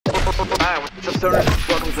Hi, what's up, stoners?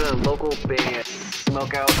 Welcome to the local band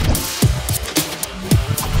Smokeout.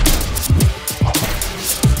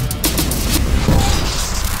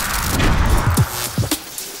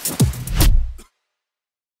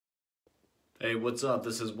 Hey, what's up?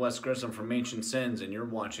 This is Wes Grissom from Ancient Sins, and you're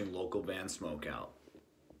watching local band Smokeout.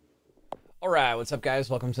 Alright, what's up,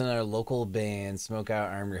 guys? Welcome to another local band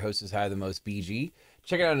Smokeout. I'm your host, is High the Most BG.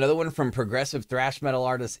 Check out another one from progressive thrash metal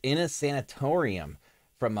artist Innasanatorium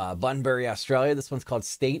from Bunbury, Australia. This one's called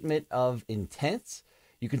Statement of Intent.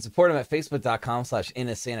 You can support them at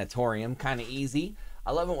facebook.com/Innasanatorium. Kind of easy.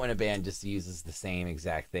 I love it when a band just uses the same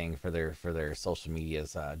exact thing for their social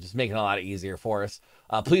medias, just making it a lot easier for us.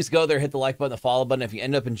 Please go there, hit the like button, the follow button. If you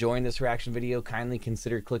end up enjoying this reaction video, kindly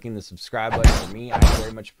consider clicking the subscribe button for me. I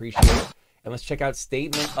very much appreciate it. And let's check out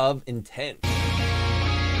Statement of Intent.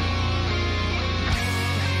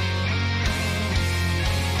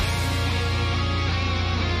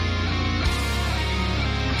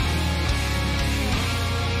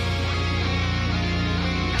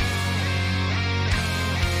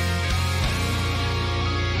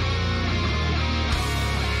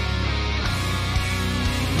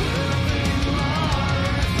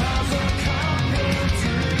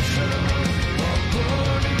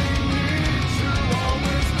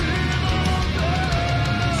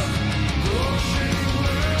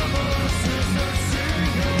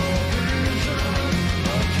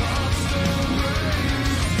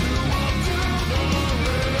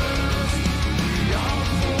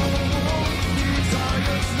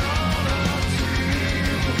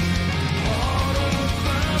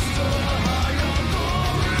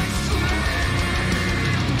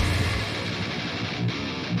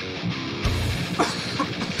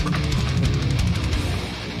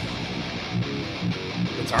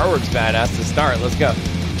 Artwork's badass to start. Let's go.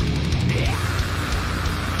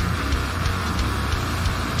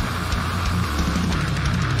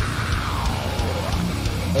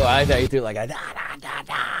 Oh, I thought you threw like a da da da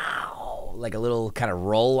da, like a little kind of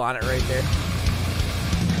roll on it right there.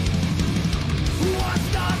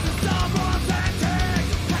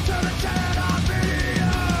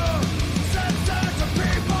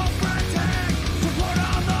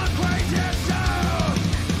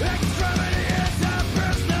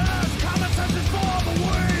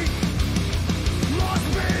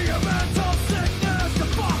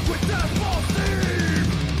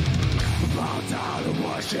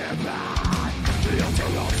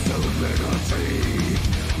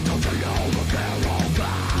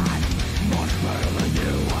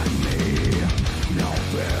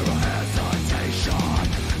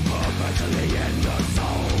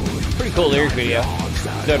 Pretty cool lyric video.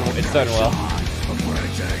 It's done well.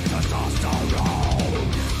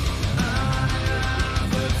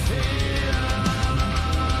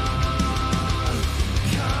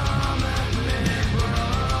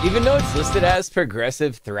 Even though it's listed as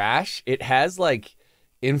progressive thrash, it has like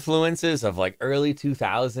influences of like early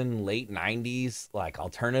 2000s, late 90s, like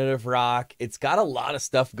alternative rock. It's got a lot of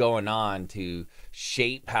stuff going on to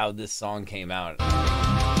shape how this song came out.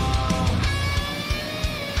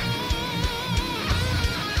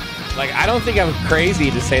 Like, I don't think I'm crazy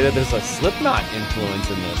to say that there's a Slipknot influence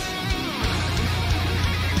in this.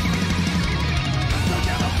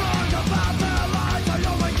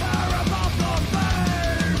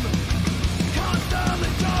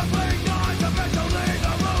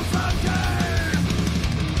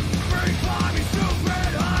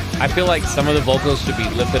 I feel like some of the vocals should be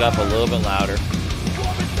lifted up a little bit louder.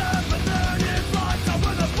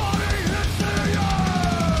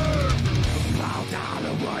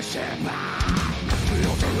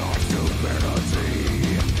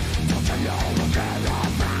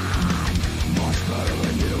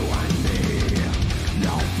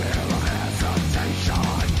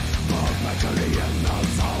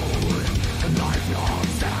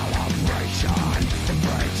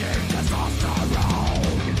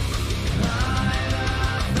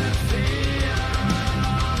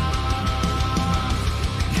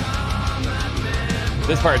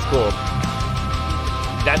 This part's cool.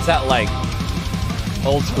 That's that like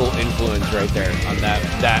old school influence right there on that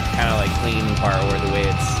kind of like clean part where the way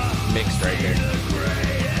it's mixed right there.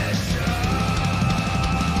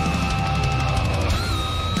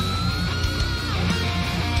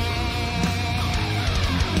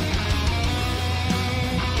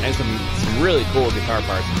 And some really cool guitar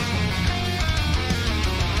parts.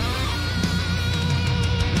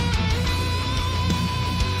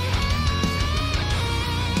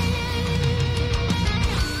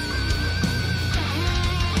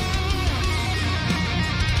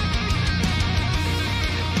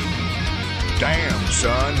 Damn,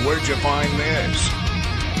 son, where'd you find this?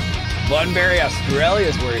 Bunbury, Australia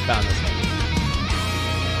is where he found this one.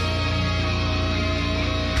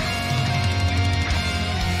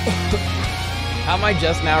 How am I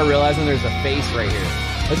just now realizing there's a face right here?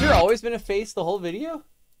 Has there always been a face the whole video?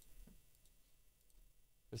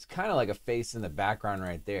 There's kind of like a face in the background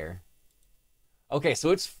right there. Okay,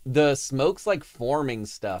 so it's the smoke's like forming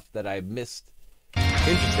stuff that I missed.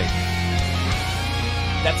 Interesting.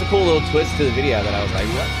 That's a cool little twist to the video that I was like,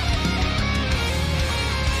 what?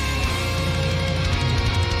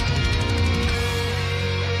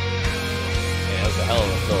 Yeah, that was a hell of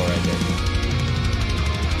a fill right there.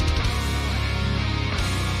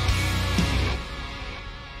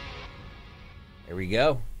 There we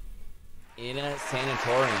go.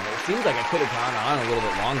 Innasanatorium. It seems like I could have gone on a little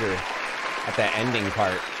bit longer at that ending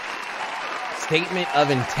part. Statement of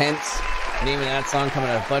Intent. Name of that song coming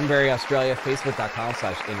out of Bunbury, Australia.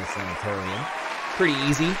 Facebook.com/Innasanatorium. Pretty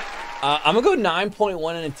easy. I'm gonna go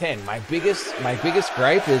 9.1 out of 10. My biggest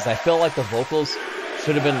gripe is I feel like the vocals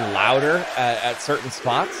should have been louder at certain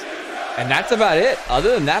spots. And that's about it.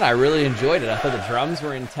 Other than that, I really enjoyed it. I thought the drums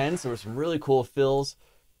were intense. There were some really cool fills.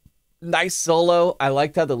 Nice solo. I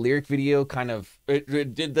liked how the lyric video kind of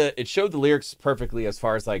it showed the lyrics perfectly as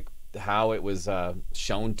far as like how it was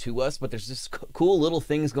shown to us, but there's just cool little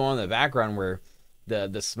things going on in the background where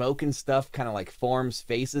the smoke and stuff kind of like forms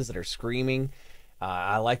faces that are screaming.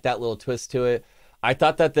 I like that little twist to it. I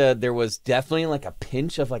thought that there was definitely like a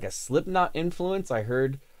pinch of like a Slipknot influence. I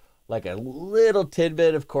heard like a little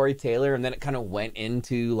tidbit of Corey Taylor, and then it kind of went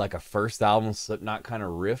into like a first album Slipknot kind of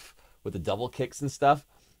riff with the double kicks and stuff.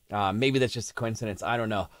 Maybe that's just a coincidence. I don't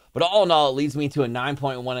know. But all in all, it leads me to a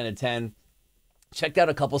 9.1 out of 10. Checked out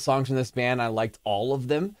a couple songs from this band. I liked all of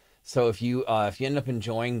them. So if you end up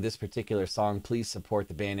enjoying this particular song, please support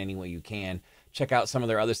the band any way you can. Check out some of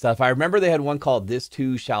their other stuff. I remember they had one called This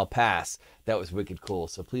Too Shall Pass. That was wicked cool.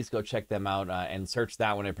 So please go check them out and search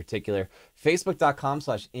that one in particular.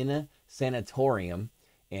 Facebook.com/Innasanatorium.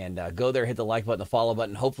 And go there, hit the like button, the follow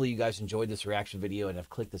button. Hopefully you guys enjoyed this reaction video and have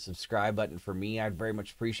clicked the subscribe button for me. I'd very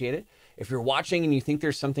much appreciate it. If you're watching and you think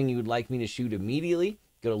there's something you would like me to shoot immediately,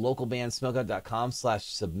 go to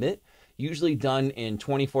localbandsmokeout.com/submit. Usually done in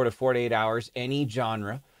 24 to 48 hours, any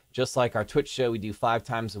genre. Just like our Twitch show, we do 5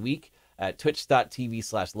 times a week at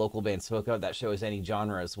twitch.tv/localbandsmokeout. That show is any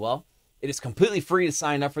genre as well. It is completely free to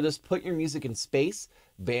sign up for this. Put your music in space,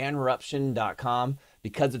 bandruption.com.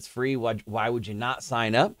 Because it's free, why would you not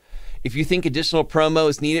sign up? If you think additional promo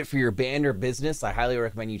is needed for your band or business, I highly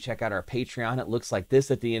recommend you check out our Patreon. It looks like this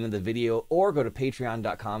at the end of the video, or go to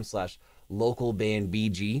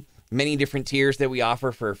patreon.com/localbandbg. Many different tiers that we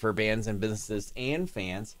offer for bands and businesses and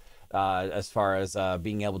fans as far as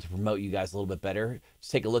being able to promote you guys a little bit better.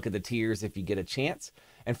 Just take a look at the tiers if you get a chance.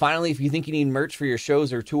 And finally, if you think you need merch for your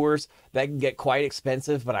shows or tours, that can get quite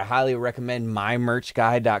expensive, but I highly recommend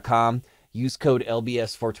mymerchguy.com. Use code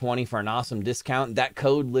LBS420 for an awesome discount. That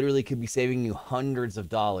code literally could be saving you hundreds of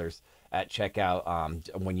dollars at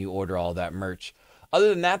checkout when you order all that merch. Other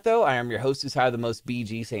than that, though, I am your host who's higher the most,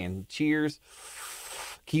 BG, saying cheers,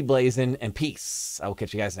 keep blazing, and peace. I will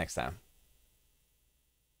catch you guys next time.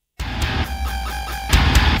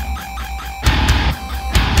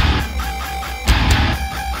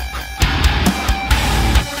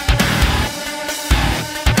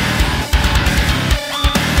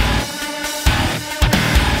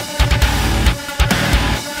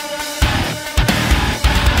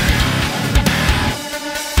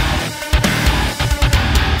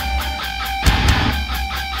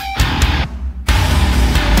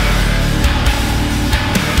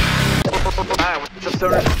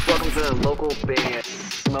 Welcome to the local band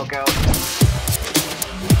Smokeout.